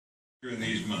In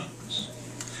these mountains.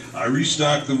 I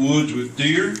restock the woods with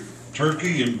deer,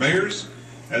 turkey, and bears,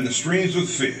 and the streams with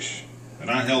fish, and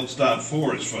I help stop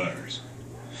forest fires.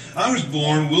 I was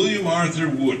born William Arthur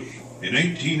Woody in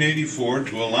 1884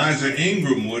 to Eliza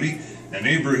Ingram Woody and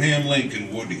Abraham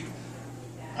Lincoln Woody.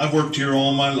 I've worked here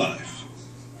all my life.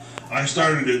 I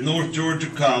started at North Georgia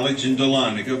College in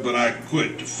Dahlonega, but I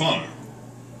quit to farm.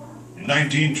 In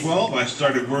 1912, I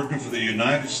started working for the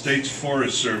United States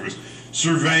Forest Service,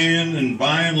 surveying and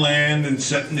buying land and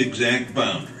setting exact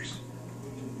boundaries.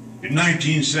 In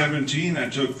 1917, I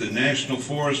took the National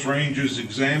Forest Rangers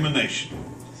examination.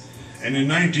 And in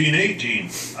 1918,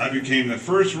 I became the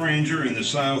first ranger in the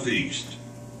Southeast.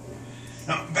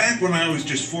 Now, back when I was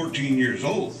just 14 years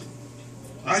old,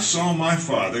 I saw my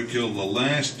father kill the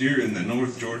last deer in the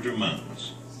North Georgia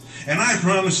mountains. And I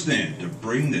promised then to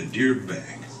bring the deer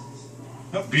back.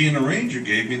 Well, being a ranger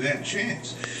gave me that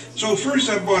chance. So first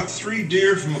I bought 3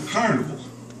 deer from a carnival.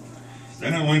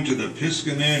 Then I went to the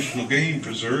Pisgah National Game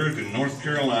Preserve in North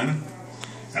Carolina,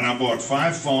 and I bought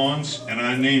 5 fawns, and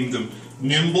I named them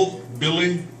Nimble,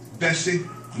 Billy, Bessie,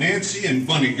 Nancy, and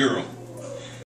Bunny Girl.